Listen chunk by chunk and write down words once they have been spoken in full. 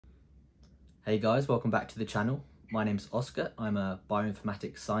Hey guys, welcome back to the channel. My name's Oscar, I'm a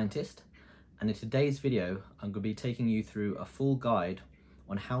bioinformatics scientist, and in today's video I'm going to be taking you through a full guide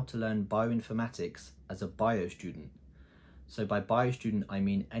on how to learn bioinformatics as a bio student. So by bio student I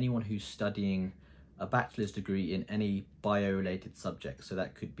mean anyone who's studying a bachelor's degree in any bio-related subject. So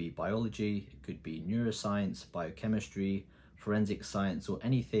that could be biology, it could be neuroscience, biochemistry, forensic science, or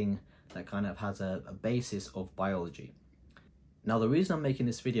anything that kind of has a basis of biology. Now the reason I'm making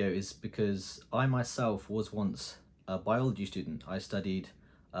this video is because I myself was once a biology student. I studied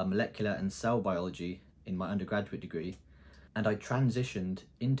molecular and cell biology in my undergraduate degree, and I transitioned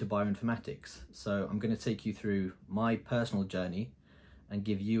into bioinformatics. So I'm going to take you through my personal journey and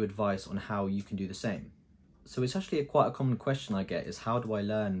give you advice on how you can do the same. So it's actually quite a common question I get is, how do I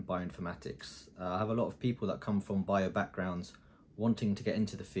learn bioinformatics? I have a lot of people that come from bio backgrounds wanting to get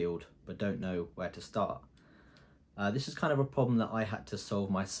into the field but don't know where to start. This is kind of a problem that I had to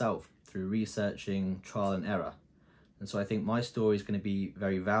solve myself through researching, trial and error. And so I think my story is going to be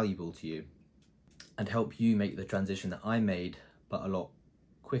very valuable to you and help you make the transition that I made, but a lot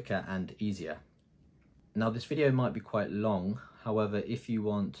quicker and easier. Now this video might be quite long, however if you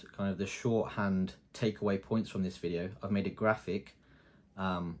want kind of the shorthand takeaway points from this video, I've made a graphic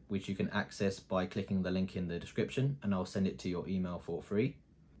which you can access by clicking the link in the description, and I'll send it to your email for free.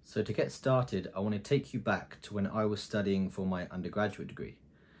 So to get started, I want to take you back to when I was studying for my undergraduate degree.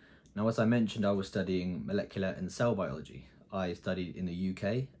 Now, as I mentioned, I was studying molecular and cell biology. I studied in the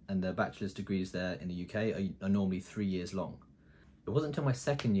UK, and the bachelor's degrees there in the UK are normally 3 years long. It wasn't until my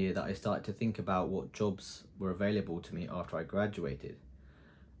second year that I started to think about what jobs were available to me after I graduated.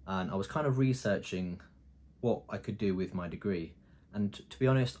 And I was kind of researching what I could do with my degree. And to be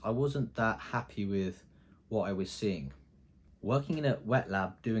honest, I wasn't that happy with what I was seeing. Working in a wet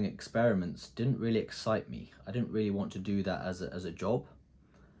lab doing experiments didn't really excite me. I didn't really want to do that as a job.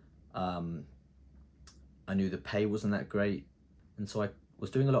 I knew the pay wasn't that great, and so I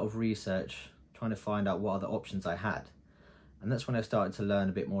was doing a lot of research trying to find out what other options I had. And that's when I started to learn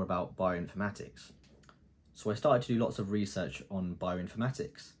a bit more about bioinformatics. So I started to do lots of research on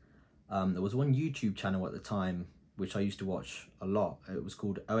bioinformatics. There was one YouTube channel at the time which I used to watch a lot. It was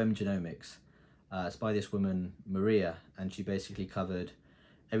called OM Genomics. It's by this woman, Maria, and she basically covered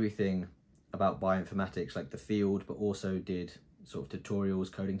everything about bioinformatics, like the field, but also did sort of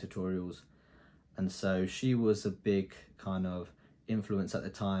tutorials, coding tutorials. And so she was a big kind of influence at the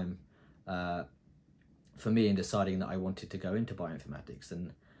time for me in deciding that I wanted to go into bioinformatics.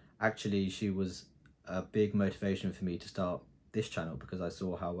 And actually she was a big motivation for me to start this channel, because I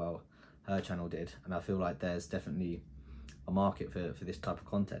saw how well her channel did, and I feel like there's definitely a market for this type of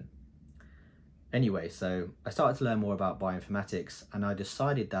content. Anyway, so I started to learn more about bioinformatics, and I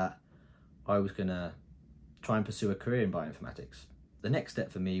decided that I was going to try and pursue a career in bioinformatics. The next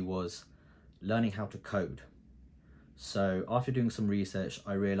step for me was learning how to code. So after doing some research,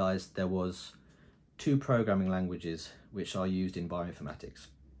 I realized there was 2 programming languages which are used in bioinformatics.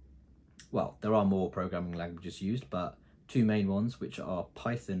 Well, there are more programming languages used, but 2 main ones, which are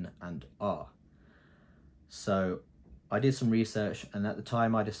Python and R. So I did some research, and at the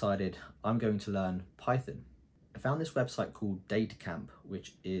time I decided I'm going to learn Python. I found this website called DataCamp,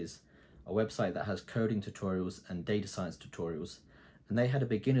 which is a website that has coding tutorials and data science tutorials, and they had a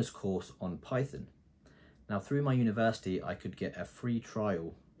beginner's course on Python. Now through my university I could get a free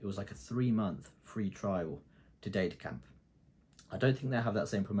trial. It was like a 3-month free trial to DataCamp. I don't think they have that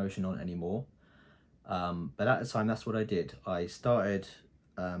same promotion on anymore, but at the time that's what I did. I started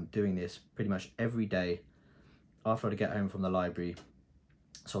doing this pretty much every day after I'd get home from the library.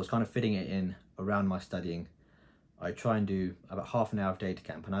 So I was kind of fitting it in around my studying. I try and do about half an hour of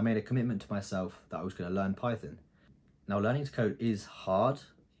DataCamp, and I made a commitment to myself that I was going to learn Python. Now learning to code is hard.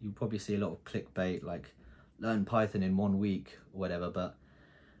 You'll probably see a lot of clickbait like learn Python in 1 week or whatever, but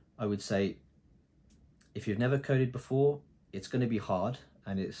I would say if you've never coded before, it's going to be hard,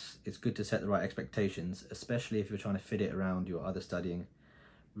 and it's good to set the right expectations, especially if you're trying to fit it around your other studying.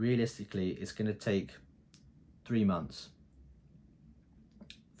 Realistically, it's going to take 3 months.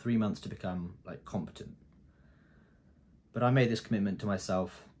 3 months to become like competent. But I made this commitment to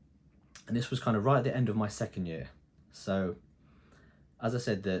myself, and this was kind of right at the end of my second year. So as I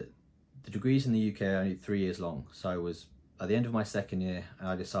said, the degrees in the UK are only 3 years long. So I was at the end of my second year, and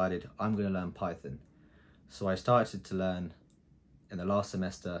I decided I'm going to learn Python. So I started to learn in the last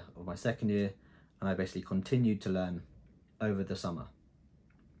semester of my second year, and I basically continued to learn over the summer.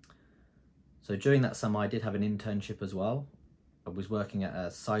 So during that summer I did have an internship as well. I was working at a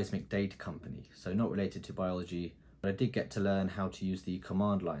seismic data company, so not related to biology, but I did get to learn how to use the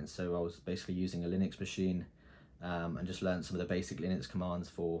command line. So I was basically using a Linux machine and just learn some of the basic Linux commands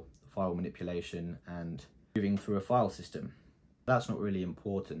for file manipulation and moving through a file system. That's not really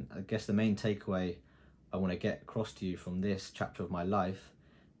important. I guess the main takeaway I want to get across to you from this chapter of my life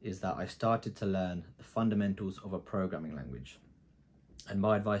is that I started to learn the fundamentals of a programming language. And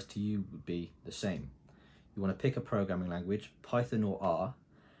my advice to you would be the same. You want to pick a programming language, Python or R,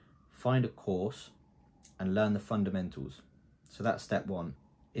 find a course and learn the fundamentals. So that's step one.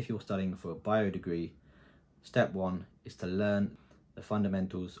 If you're studying for a bio degree, step one is to learn the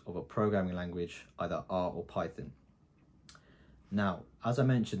fundamentals of a programming language, either R or Python. Now, as I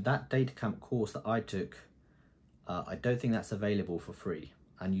mentioned, that DataCamp course that I took, I don't think that's available for free,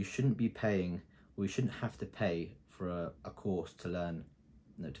 and you shouldn't be paying, or you shouldn't have to pay for a course to learn,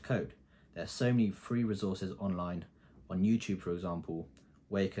 to code. There are so many free resources online, on YouTube for example,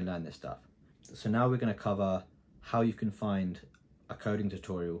 where you can learn this stuff. So now we're going to cover how you can find a coding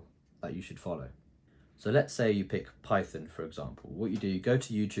tutorial that you should follow. So let's say you pick Python for example. What you do, you go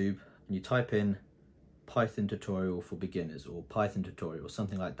to YouTube and you type in Python tutorial for beginners or Python tutorial,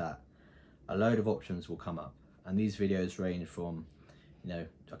 something like that. A load of options will come up, and these videos range from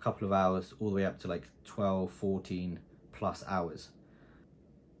a couple of hours all the way up to like 12, 14 plus hours.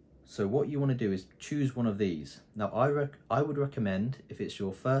 So what you want to do is choose one of these. Now I would recommend, if it's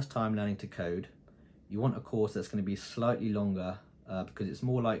your first time learning to code, you want a course that's going to be slightly longer because it's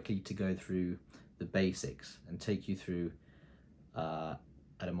more likely to go through the basics and take you through at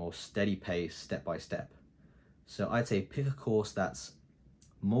a more steady pace, step by step. So I'd say pick a course that's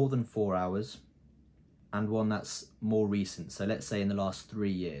more than 4 hours and one that's more recent. So let's say in the last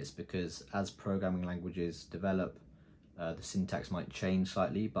 3 years, because as programming languages develop, the syntax might change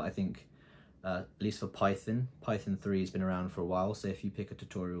slightly, but I think at least for Python 3 has been around for a while. So if you pick a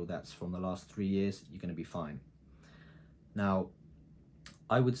tutorial that's from the last 3 years, you're going to be fine. Now,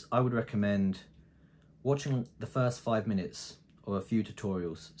 I would recommend watching the first 5 minutes of a few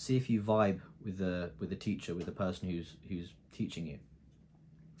tutorials. See if you vibe with the teacher, with the person who's teaching you.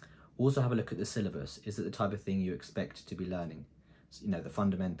 Also have a look at the syllabus. Is it the type of thing you expect to be learning? The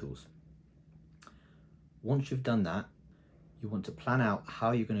fundamentals. Once you've done that, you want to plan out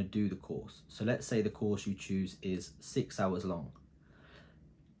how you're going to do the course. So let's say the course you choose is 6 hours long.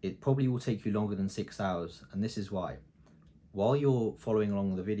 It probably will take you longer than 6 hours, and this is why. While you're following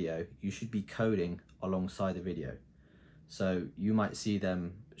along the video, you should be coding alongside the video. So you might see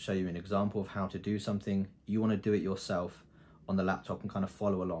them show you an example of how to do something. You want to do it yourself on the laptop and kind of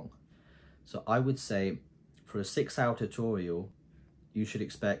follow along. So I would say for a 6-hour tutorial, you should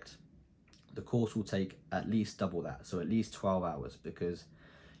expect the course will take at least double that, so at least 12 hours, because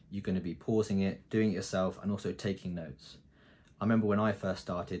you're going to be pausing it, doing it yourself, and also taking notes. I remember when I first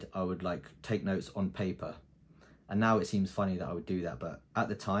started, I would take notes on paper, and now it seems funny that I would do that, but at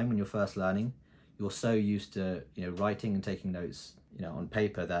the time when you're first learning, you're so used to writing and taking notes on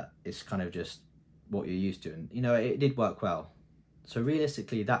paper that it's kind of just what you're used to, and it did work well. So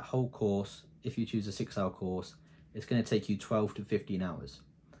realistically, that whole course, if you choose a 6-hour course, it's going to take you 12 to 15 hours.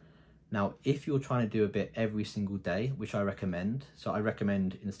 Now, if you're trying to do a bit every single day, which I recommend, so I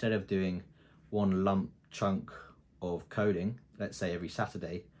recommend instead of doing one lump chunk of coding, let's say every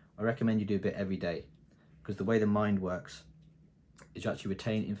Saturday, I recommend you do a bit every day, because the way the mind works is you actually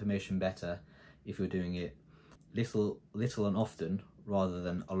retain information better if you're doing it little and often rather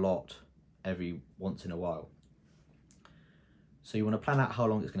than a lot every once in a while. So you want to plan out how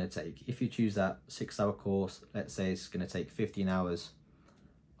long it's going to take. If you choose that 6-hour course, let's say it's going to take 15 hours.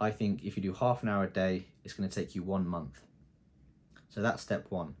 I think if you do half an hour a day, it's going to take you 1 month. So that's step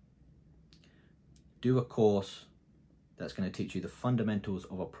one. Do a course that's going to teach you the fundamentals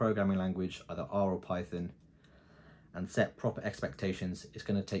of a programming language, either R or Python, and set proper expectations. It's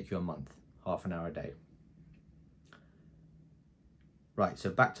going to take you a month, half an hour a day. Right, so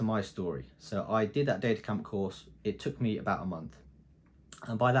back to my story. So I did that DataCamp course. It took me about a month.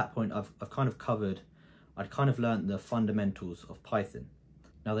 And by that point, I'd kind of learned the fundamentals of Python.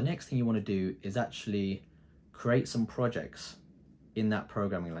 Now, the next thing you want to do is actually create some projects in that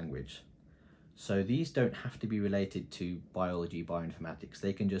programming language. So these don't have to be related to biology, bioinformatics.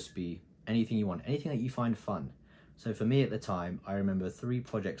 They can just be anything you want, anything that you find fun. So for me at the time, I remember 3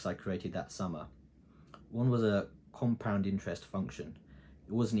 projects I created that summer. One was a compound interest function.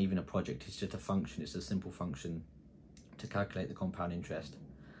 It wasn't even a project, it's just a function. It's a simple function to calculate the compound interest.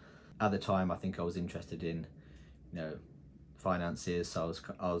 At the time, I think I was interested in, finances. So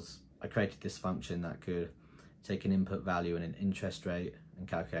I created this function that could take an input value and an interest rate and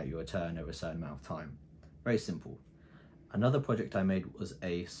calculate your return over a certain amount of time. Very simple. Another project I made was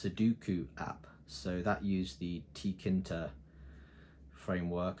a Sudoku app. So that used the Tkinter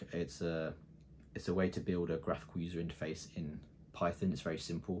framework. It's a It's a way to build a graphical user interface in Python. It's very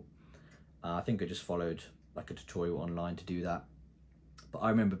simple. I think I just followed like a tutorial online to do that. But I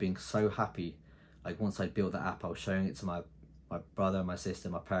remember being so happy, like once I built that app, I was showing it to my brother, my sister,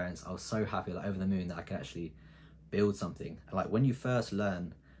 my parents. I was so happy, like over the moon, that I could actually build something. And like when you first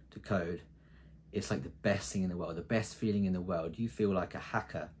learn to code, it's like the best thing in the world, the best feeling in the world. You feel like a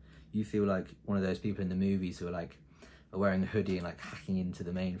hacker. You feel like one of those people in the movies who are wearing a hoodie and like hacking into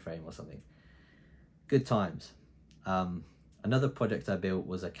the mainframe or something. Good times. Another project I built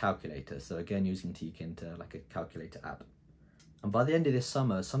was a calculator. So again, using Tkinter, like a calculator app. And by the end of this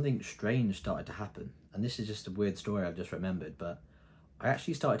summer, something strange started to happen. And this is just a weird story I've just remembered, but I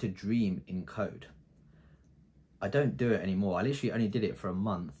actually started to dream in code. I don't do it anymore. I literally only did it for a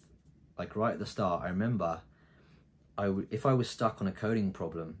month. Like right at the start, I remember if I was stuck on a coding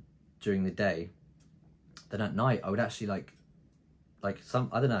problem during the day, then at night I would actually I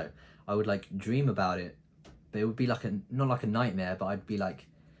don't know, I would like dream about it, but it would be like not like a nightmare, but I'd be like,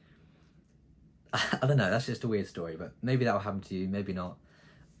 I don't know, that's just a weird story, but maybe that will happen to you, maybe not.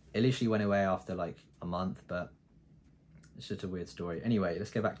 It literally went away after like a month, but it's just a weird story. Anyway,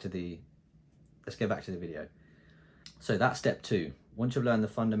 let's go back to the video. So that's step 2. Once you've learned the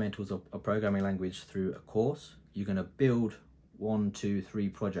fundamentals of a programming language through a course, you're going to build 1, 2, 3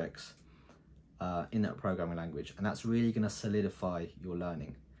 projects in that programming language, and that's really going to solidify your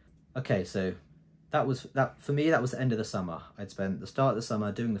learning. Okay, so for me that was the end of the summer. I'd spent the start of the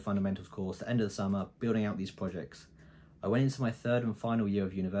summer doing the fundamentals course, the end of the summer building out these projects. I went into my 3rd and final year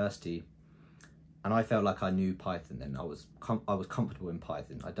of university, and I felt like I knew Python then. I was comfortable in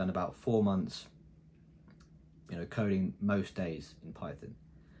Python. I'd done about 4 months, coding most days in Python.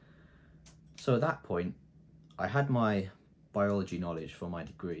 So at that point, I had my biology knowledge for my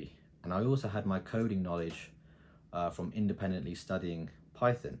degree, and I also had my coding knowledge from independently studying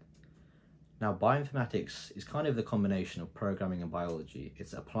Python. Now, bioinformatics is kind of the combination of programming and biology.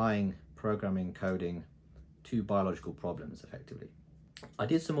 It's applying programming, coding to biological problems, effectively. I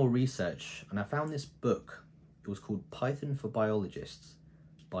did some more research, and I found this book. It was called Python for Biologists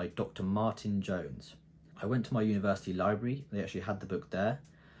by Dr. Martin Jones. I went to my university library, they actually had the book there.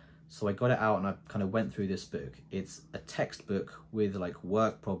 So I got it out and I kind of went through this book. It's a textbook with like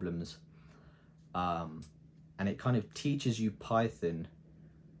work problems, and it kind of teaches you Python,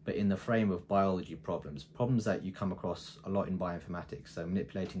 but in the frame of biology problems that you come across a lot in bioinformatics. So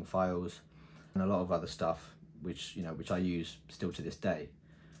manipulating files and a lot of other stuff, which I use still to this day.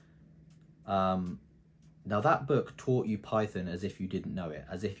 Now that book taught you Python as if you didn't know it,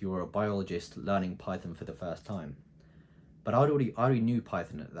 as if you were a biologist learning Python for the first time. But I already knew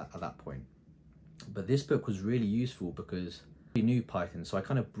Python at that point. But this book was really useful because I knew Python, so I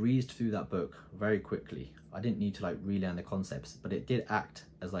kind of breezed through that book very quickly. I didn't need to like relearn the concepts, but it did act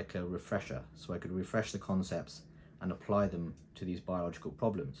as like a refresher, so I could refresh the concepts and apply them to these biological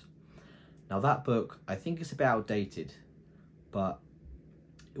problems. Now that book, I think it's a bit outdated, but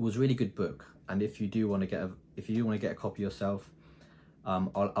it was a really good book. And if you do want to get a copy yourself,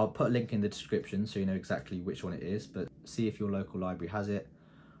 I'll put a link in the description so you know exactly which one it is, but see if your local library has it.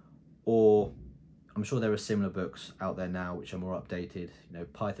 Or I'm sure there are similar books out there now which are more updated,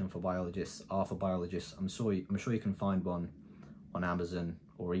 Python for biologists, R for biologists. I'm sure you can find one on Amazon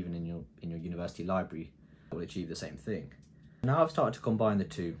or even in your university library that will achieve the same thing. Now I've started to combine the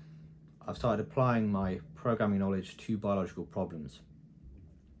two. I've started applying my programming knowledge to biological problems.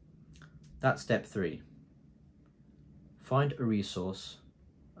 That's step 3. Find a resource,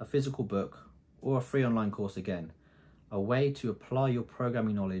 a physical book, or a free online course again, a way to apply your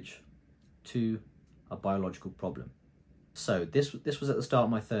programming knowledge to a biological problem. So this was at the start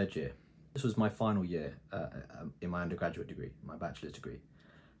of my 3rd year. This was my final year in my undergraduate degree, my bachelor's degree.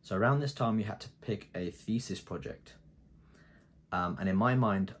 So around this time you had to pick a thesis project. And in my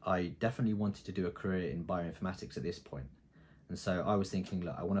mind, I definitely wanted to do a career in bioinformatics at this point. And so I was thinking,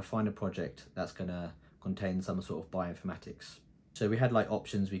 look, I want to find a project that's going to contain some sort of bioinformatics. So we had like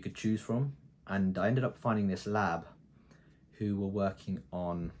options we could choose from, and I ended up finding this lab who were working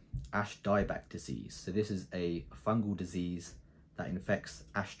on ash dieback disease. So this is a fungal disease that infects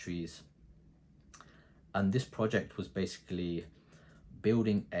ash trees. And this project was basically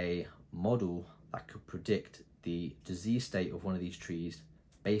building a model that could predict the disease state of one of these trees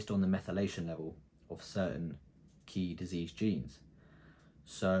based on the methylation level of certain key disease genes.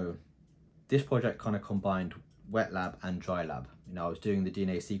 So this project kind of combined wet lab and dry lab. I was doing the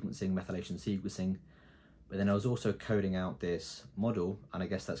DNA sequencing, methylation sequencing, but then I was also coding out this model, and I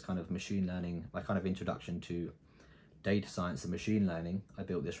guess that's kind of machine learning, my kind of introduction to data science and machine learning. I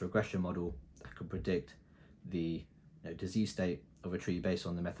built this regression model that could predict the disease state of a tree based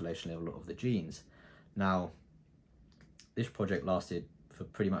on the methylation level of the genes. Now, this project lasted for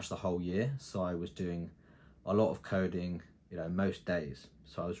pretty much the whole year, so I was doing a lot of coding, most days.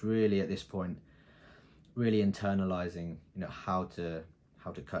 So I was really at this point really internalizing, how to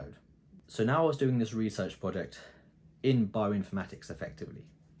code. So now I was doing this research project in bioinformatics effectively.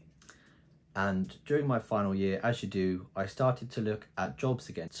 And during my final year, as you do, I started to look at jobs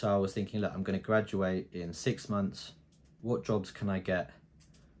again. So I was thinking, look, I'm going to graduate in 6 months. What jobs can I get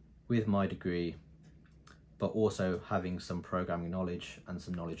with my degree, but also having some programming knowledge and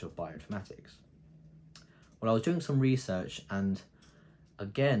some knowledge of bioinformatics? Well, I was doing some research, and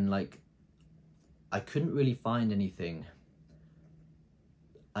again, I couldn't really find anything,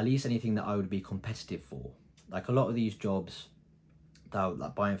 at least anything that I would be competitive for. Like a lot of these jobs,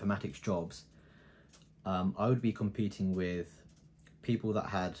 like bioinformatics jobs, I would be competing with people that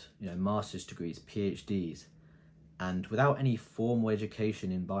had, master's degrees, PhDs, and without any formal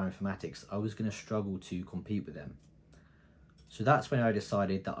education in bioinformatics, I was going to struggle to compete with them. So that's when I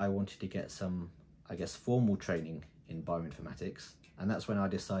decided that I wanted to get some, formal training in bioinformatics, and that's when I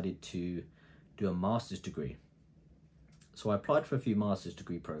decided to do a master's degree. So I applied for a few master's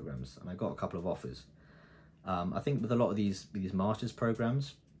degree programs, and I got a couple of offers. I think with a lot of these master's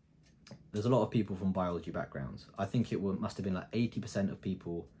programs, there's a lot of people from biology backgrounds. I think it must have been like 80% of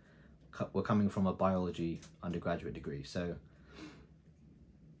people were coming from a biology undergraduate degree. So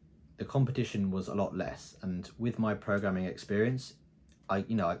the competition was a lot less. And with my programming experience,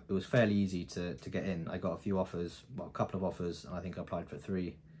 it was fairly easy to get in. I got a few offers, well, a couple of offers, and I think I applied for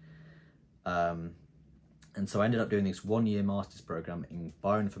 3. And so I ended up doing this 1-year master's program in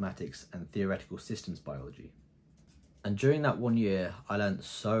bioinformatics and theoretical systems biology. And during that 1 year, I learned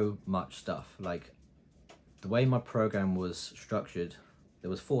so much stuff. Like, the way my program was structured, there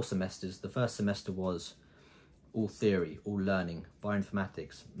was 4 semesters. The first semester was all theory, all learning,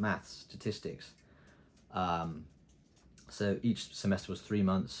 bioinformatics, maths, statistics. So each semester was 3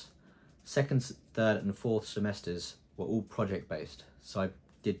 months. Second, third, and fourth semesters were all project-based. So I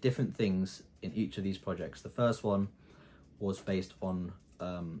did different things in each of these projects. The first one was based on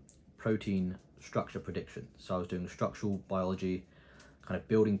protein structure prediction. So I was doing structural biology, kind of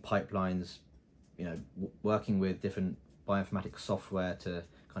building pipelines, working with different bioinformatics software to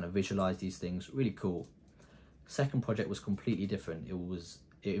kind of visualize these things. Really cool. Second project was completely different.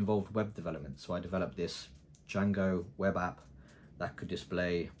 It involved web development. So I developed this Django web app that could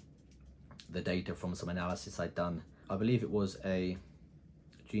display the data from some analysis I'd done. I believe it was a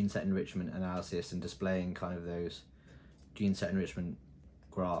gene set enrichment analysis and displaying kind of those gene set enrichment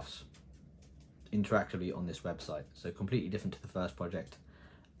graphs interactively on this website. So completely different to the first project.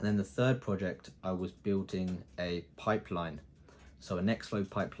 And then the third project, I was building a pipeline, so a next flow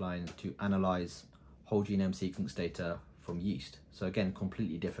pipeline to analyze whole genome sequence data from yeast. So again,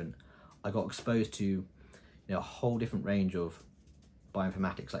 completely different. I got exposed to a whole different range of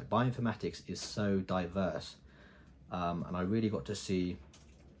bioinformatics. Like, bioinformatics is so diverse, and I really got to see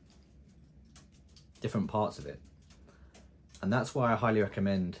different parts of it. And that's why I highly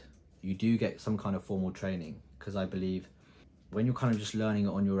recommend you do get some kind of formal training, because I believe when you're kind of just learning it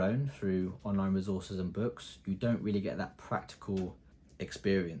on your own through online resources and books, you don't really get that practical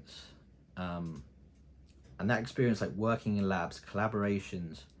experience. And that experience, like working in labs,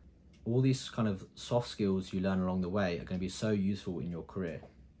 collaborations, all these kind of soft skills you learn along the way are going to be so useful in your career.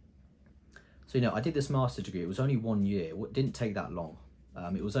 So, I did this master's degree. It was only 1 year. It didn't take that long.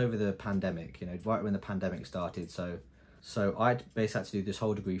 It was over the pandemic, right when the pandemic started. So I basically had to do this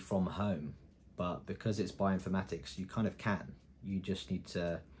whole degree from home. But because it's bioinformatics, you kind of can. You just need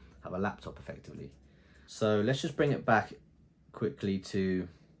to have a laptop effectively. So let's just bring it back quickly to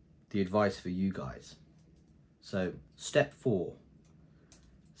the advice for you guys. So step 4.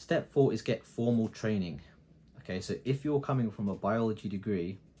 Step 4 is get formal training. Okay, so if you're coming from a biology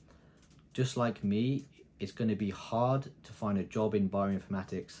degree, just like me, it's going to be hard to find a job in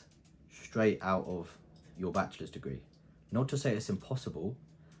bioinformatics straight out of your bachelor's degree. Not to say it's impossible,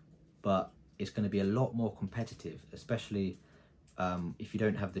 but it's going to be a lot more competitive, especially if you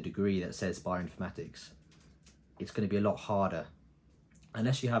don't have the degree that says bioinformatics. It's going to be a lot harder.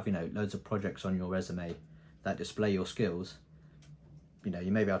 Unless you have, loads of projects on your resume that display your skills,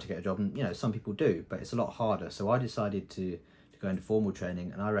 you may be able to get a job, and some people do, but it's a lot harder. So I decided to go into formal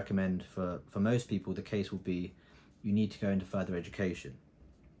training, and I recommend for most people the case will be you need to go into further education.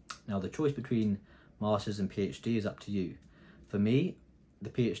 Now, the choice between master's and PhD is up to you. For me, the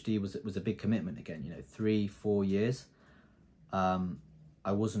PhD was a big commitment again, 3-4 years.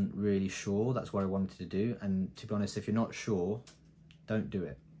 I wasn't really sure that's what I wanted to do, and to be honest, if you're not sure, don't do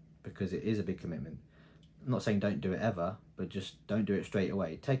it, because it is a big commitment. I'm not saying don't do it ever, but just don't do it straight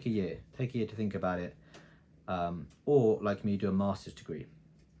away. Take a year to think about it. Or like me, do a master's degree.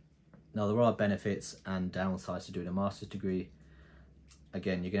 Now there are benefits and downsides to doing a master's degree.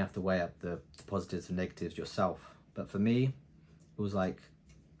 Again, you're gonna have to weigh up the positives and negatives yourself. But for me, it was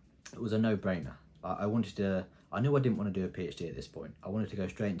a no-brainer. I knew I didn't want to do a PhD at this point. I wanted to go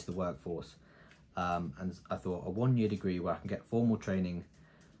straight into the workforce. And I thought a 1-year degree where I can get formal training,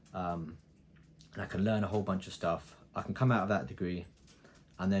 and I can learn a whole bunch of stuff. I can come out of that degree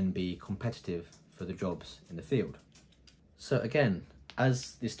and then be competitive for the jobs in the field. So again,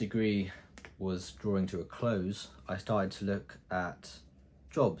 as this degree was drawing to a close, I started to look at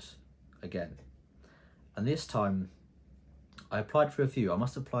jobs again. And this time I applied for a few. I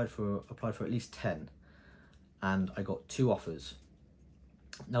must have applied for at least 10, and I got 2 offers.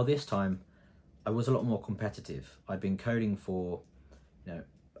 Now this time I was a lot more competitive. I'd been coding for,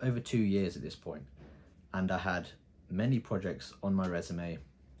 over 2 years at this point, and I had many projects on my resume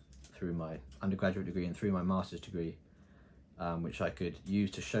through my undergraduate degree and through my master's degree, which I could use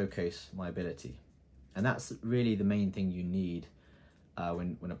to showcase my ability. And that's really the main thing you need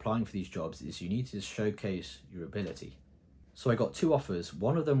when applying for these jobs, is you need to showcase your ability. So I got 2 offers.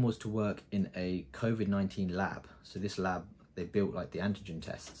 One of them was to work in a COVID-19 lab. So this lab, they built like the antigen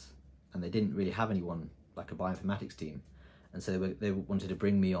tests, and they didn't really have anyone like a bioinformatics team. And so they wanted to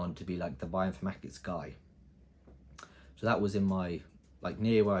bring me on to be like the bioinformatics guy. So that was in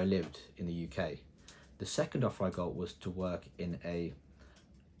near where I lived in the UK. The second offer I got was to work in a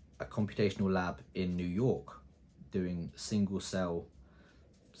computational lab in New York doing single cell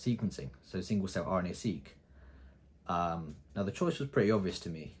sequencing, so single cell RNA-seq. Now the choice was pretty obvious to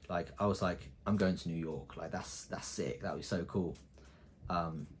me. I was like, I'm going to New York. That's sick. That would be so cool.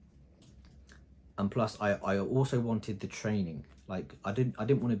 And plus, I also wanted the training. I didn't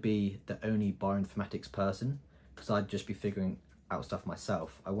want to be the only bioinformatics person, because I'd just be figuring out stuff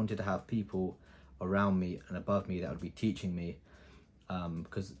myself. I wanted to have people around me and above me that would be teaching me,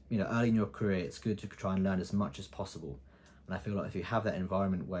 because early in your career it's good to try and learn as much as possible. And I feel like if you have that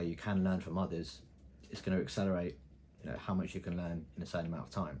environment where you can learn from others, it's going to accelerate how much you can learn in a certain amount of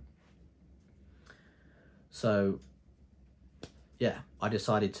time. So yeah, I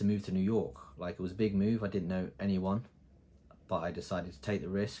decided to move to New York. It was a big move. I didn't know anyone, but I decided to take the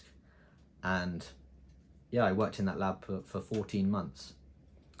risk. And yeah, I worked in that lab for 14 months.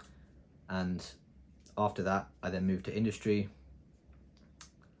 And after that, I then moved to industry.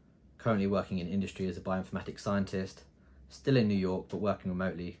 Currently working in industry as a bioinformatics scientist, still in New York, but working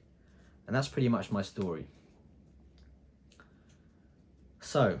remotely. And that's pretty much my story.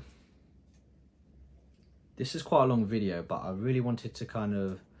 So this is quite a long video, but I really wanted to kind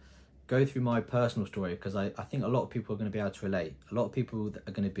of go through my personal story, because I think a lot of people are going to be able to relate. A lot of people that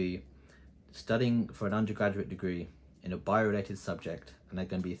are going to be studying for an undergraduate degree in a bio-related subject, and they're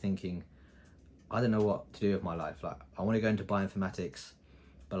going to be thinking, I don't know what to do with my life. I want to go into bioinformatics,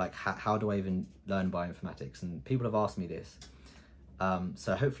 but how do I even learn bioinformatics? And people have asked me this.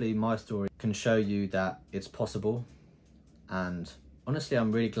 So hopefully my story can show you that it's possible. And honestly,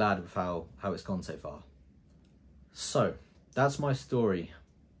 I'm really glad with how it's gone so far. So that's my story,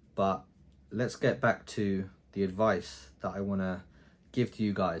 but let's get back to the advice that I want to give to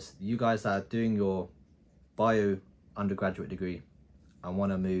you guys that are doing your bio undergraduate degree and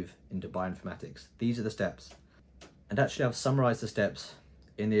want to move into bioinformatics. These are the steps. And actually I've summarized the steps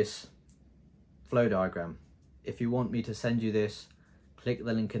in this flow diagram. If you want me to send you this, click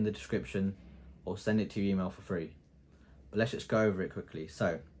the link in the description or send it to your email for free. But let's just go over it quickly.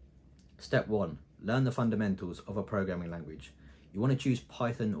 So step 1, learn the fundamentals of a programming language. You want to choose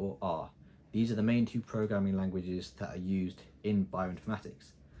Python or R. These are the main 2 programming languages that are used in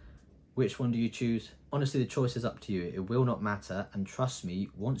bioinformatics. Which one do you choose? Honestly, the choice is up to you. It will not matter, and trust me,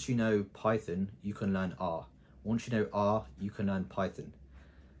 once you know Python, you can learn R. Once you know R, you can learn Python.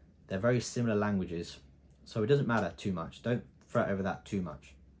 They're very similar languages, so it doesn't matter too much. Don't fret over that too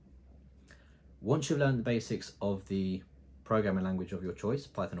much. Once you've learned the basics of the programming language of your choice,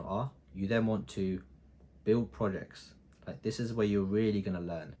 Python or R, you then want to build projects. This is where you're really going to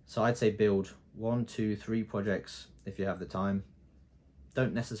learn. So I'd say build 1, 2, 3 projects if you have the time.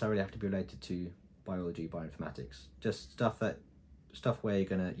 Don't necessarily have to be related to biology, bioinformatics. Just stuff where you're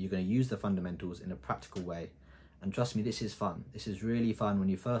gonna use the fundamentals in a practical way. And trust me, this is fun. This is really fun. When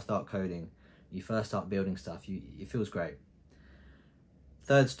you first start coding, you first start building stuff, it feels great.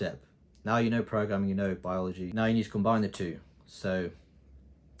 Third step, now you know programming, you know biology. Now you need to combine the 2. So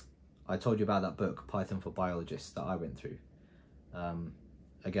I told you about that book, Python for Biologists, that I went through.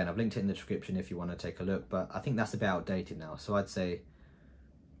 Again, I've linked it in the description if you want to take a look, but I think that's a bit outdated now. So I'd say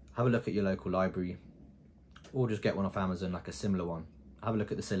have a look at your local library, or just get one off Amazon, like a similar one. Have a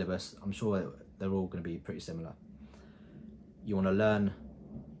look at the syllabus. I'm sure they're all going to be pretty similar. You want to learn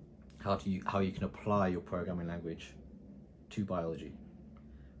how you can apply your programming language to biology.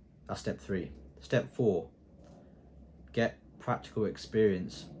 That's step 3. Step 4, get practical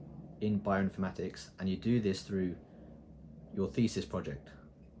experience in bioinformatics, and you do this through your thesis project.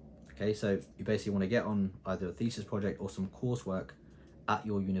 Okay, so you basically want to get on either a thesis project or some coursework at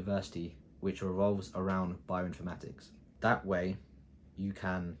your university which revolves around bioinformatics. That way you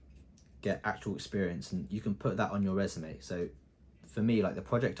can get actual experience and you can put that on your resume. So for me, like the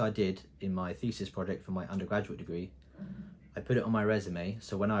project I did in my thesis project for my undergraduate degree, I put it on my resume,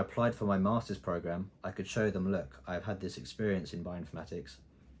 so when I applied for my master's program, I could show them, look, I've had this experience in bioinformatics,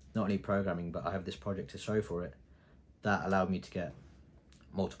 not only programming, but I have this project to show for it. That allowed me to get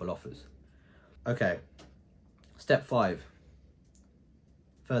multiple offers. Okay, step 5,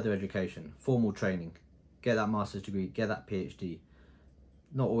 further education, formal training. Get that master's degree, get that PhD.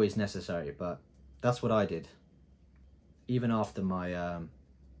 Not always necessary, but that's what I did. Even after my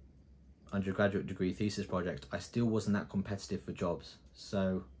undergraduate degree thesis project, I still wasn't that competitive for jobs.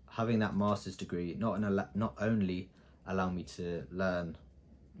 So having that master's degree not only allowed me to learn,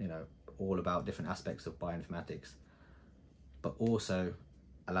 you know, all about different aspects of bioinformatics, but also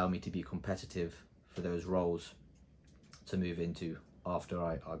allow me to be competitive for those roles to move into after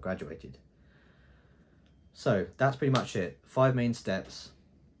I graduated. So that's pretty much it. 5 main steps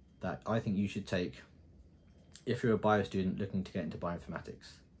that I think you should take if you're a bio student looking to get into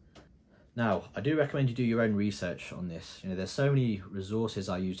bioinformatics. Now, I do recommend you do your own research on this. You know, there's so many resources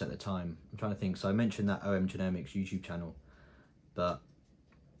I used at the time. I'm trying to think. So I mentioned that OM Genomics YouTube channel, but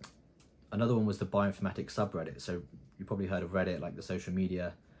another one was the Bioinformatics subreddit. So you probably heard of Reddit, like the social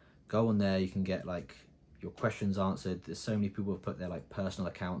media. Go on there, you can get like your questions answered. There's so many people have put their like personal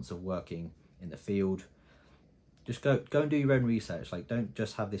accounts of working in the field. Just go and do your own research. Like, don't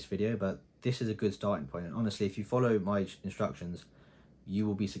just have this video, but this is a good starting point. And honestly, if you follow my instructions, you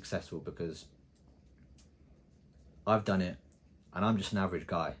will be successful, because I've done it and I'm just an average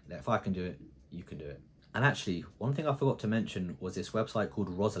guy. If I can do it, you can do it. And actually, one thing I forgot to mention was this website called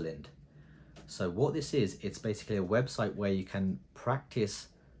Rosalind. So what this is, it's basically a website where you can practice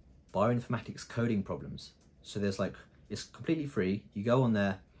bioinformatics coding problems. So there's like, it's completely free. You go on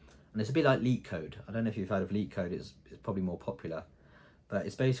there and it's a bit like LeetCode. I don't know if you've heard of LeetCode, it's probably more popular, but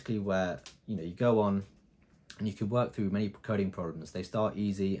it's basically where, you know, you go on and you can work through many coding problems. They start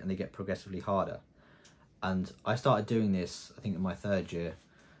easy and they get progressively harder. And I started doing this, I think in my 3rd year,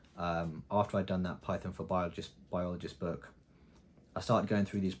 after I'd done that Python for biologist book. I started going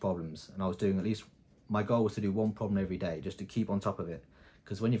through these problems, and I was doing, at least my goal was to do 1 problem every day, just to keep on top of it.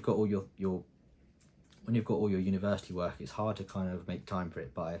 Because when you've got all your university work, it's hard to kind of make time for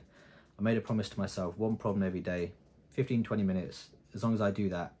it. But I made a promise to myself, 1 problem every day, 15-20 minutes. As long as I do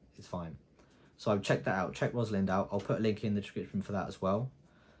that, it's fine. So I've checked that out, check Rosalind out. I'll put a link in the description for that as well.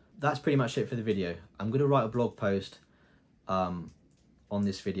 That's pretty much it for the video. I'm going to write a blog post on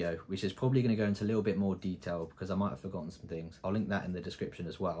this video, which is probably going to go into a little bit more detail because I might have forgotten some things. I'll link that in the description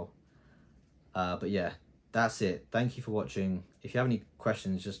as well. But yeah, that's it. Thank you for watching. If you have any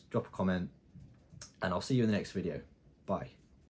questions, just drop a comment and I'll see you in the next video. Bye.